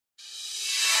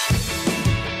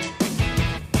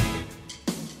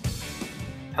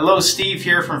Hello, Steve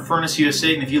here from Furnace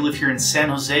USA, and if you live here in San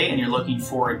Jose and you're looking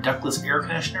for a ductless air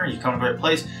conditioner, you've come to the right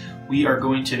place. We are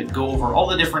going to go over all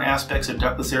the different aspects of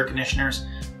ductless air conditioners,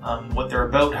 what they're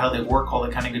about, how they work, all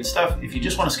that kind of good stuff. If you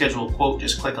just want to schedule a quote,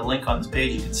 just click a link on this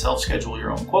page. You can self-schedule your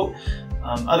own quote.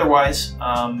 Otherwise,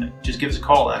 just give us a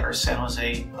call at our San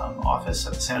Jose office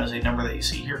at the San Jose number that you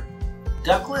see here.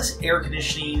 Ductless air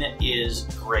conditioning is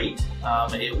great.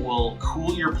 It will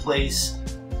cool your place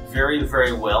very,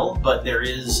 very well, but there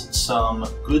is some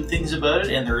good things about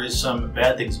it and there is some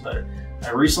bad things about it.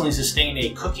 I recently sustained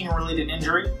a cooking related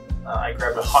injury. I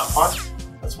grabbed a hot pot.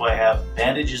 That's why I have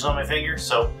bandages on my finger.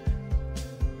 So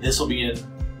this will be in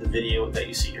the video that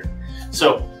you see here.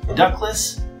 So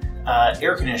ductless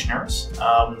air conditioners,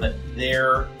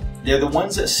 they're the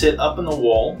ones that sit up in the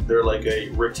wall. They're like a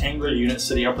rectangular unit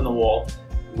sitting up in the wall,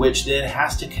 which then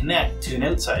has to connect to an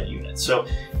outside unit. So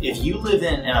if you live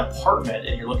in an apartment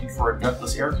and you're looking for a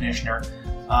ductless air conditioner,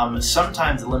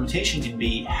 sometimes the limitation can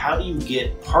be, how do you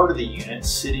get part of the unit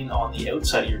sitting on the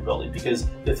outside of your building? Because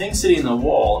the thing sitting in the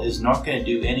wall is not going to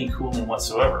do any cooling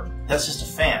whatsoever. That's just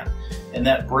a fan. And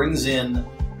that brings in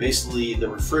basically the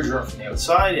refrigerant from the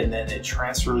outside, and then it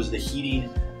transfers the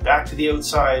heating back to the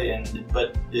outside,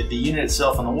 but the unit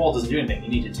itself on the wall doesn't do anything. You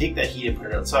need to take that heat and put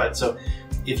it outside. So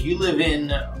if you live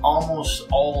in almost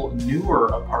all newer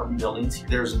apartment buildings,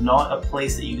 there's not a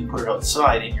place that you can put it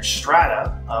outside, and your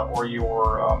strata or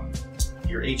your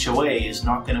HOA is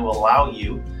not going to allow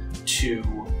you to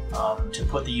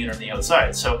put the unit on the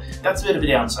outside. So that's a bit of a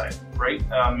downside, right?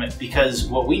 Because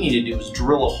what we need to do is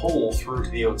drill a hole through to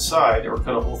the outside or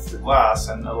cut a hole through the glass,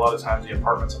 and a lot of times the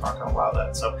apartments are not going to allow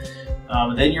that. So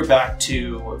then you're back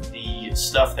to the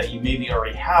stuff that you maybe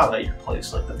already have at your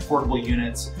place, like the portable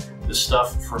units, the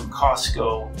stuff from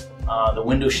Costco, the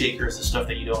window shakers, the stuff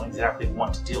that you don't exactly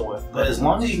want to deal with. But as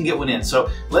long as you can get one in. So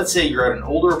let's say you're at an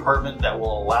older apartment that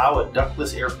will allow a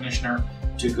ductless air conditioner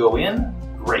to go in.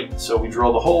 Great. So we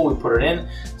drill the hole, we put it in.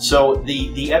 So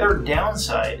the other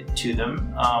downside to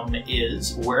them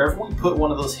is wherever we put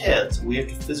one of those heads, we have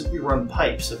to physically run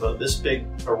pipes about this big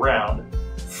around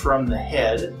from the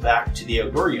head back to the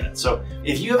outdoor unit. So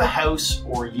if you have a house,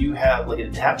 or you have like a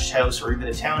detached house or even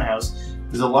a townhouse,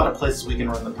 there's a lot of places we can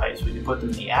run the pipes. We can put them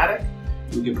in the attic,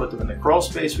 we can put them in the crawl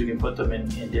space, we can put them in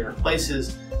different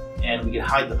places, and we can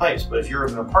hide the pipes. But if you're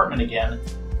in an apartment again,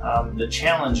 the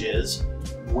challenge is,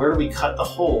 where do we cut the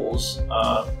holes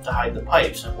to hide the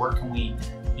pipes, and where can we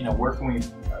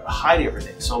hide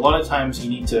everything? So a lot of times you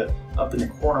need to, up in the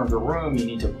corner of the room, you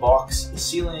need to box the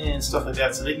ceiling and stuff like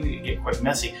that, so they can get quite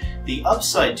messy. The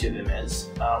upside to them is,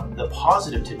 the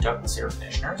positive to ductless air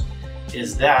conditioners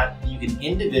is that you can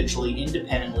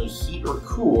independently heat or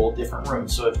cool different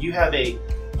rooms. So if you have a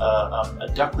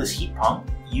ductless heat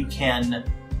pump, you can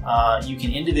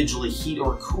individually heat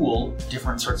or cool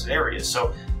different sorts of areas.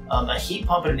 So a heat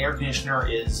pump and an air conditioner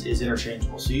is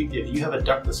interchangeable. So if you have a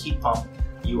ductless heat pump,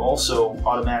 you also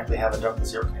automatically have a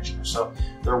ductless air conditioner. So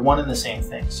they're one and the same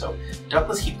thing. So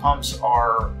ductless heat pumps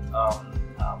are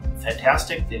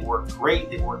fantastic. They work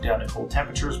great. They work down to cold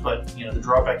temperatures, but the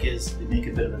drawback is they make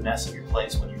a bit of a mess of your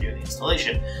place when you're doing the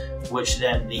installation, which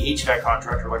then the HVAC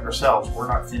contractor like ourselves, we're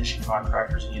not finishing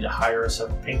contractors. You need to hire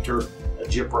a painter, a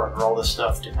gypper, or all this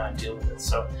stuff to kind of deal with it.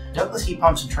 So ductless heat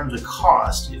pumps, in terms of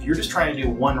cost, if you're just trying to do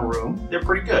one room, they're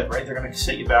pretty good, right? They're going to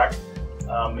set you back,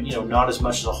 not as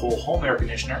much as a whole home air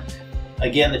conditioner.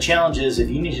 Again, the challenge is, if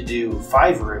you need to do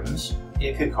 5 rooms,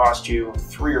 it could cost you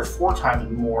 3 or 4 times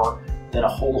more than a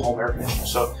whole home air conditioner.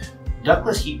 So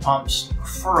ductless heat pumps,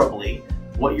 preferably,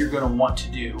 what you're going to want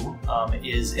to do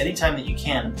is, anytime that you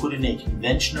can, put in a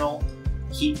conventional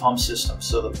heat pump system.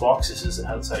 So the box is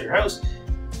outside your house.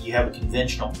 You have a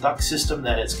conventional duct system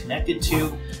that it's connected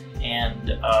to, and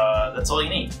that's all you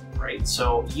need, right?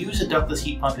 So use a ductless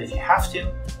heat pump if you have to,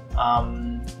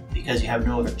 because you have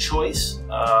no other choice.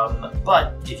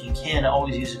 But if you can,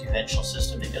 always use a conventional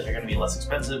system, because they're going to be less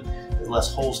expensive, there's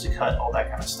less holes to cut, all that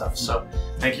kind of stuff. So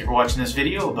thank you for watching this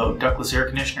video about ductless air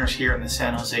conditioners here in the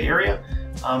San Jose area.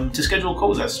 To schedule a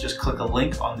quote with us, just click a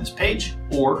link on this page,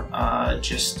 or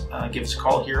just give us a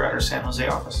call here at our San Jose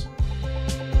office.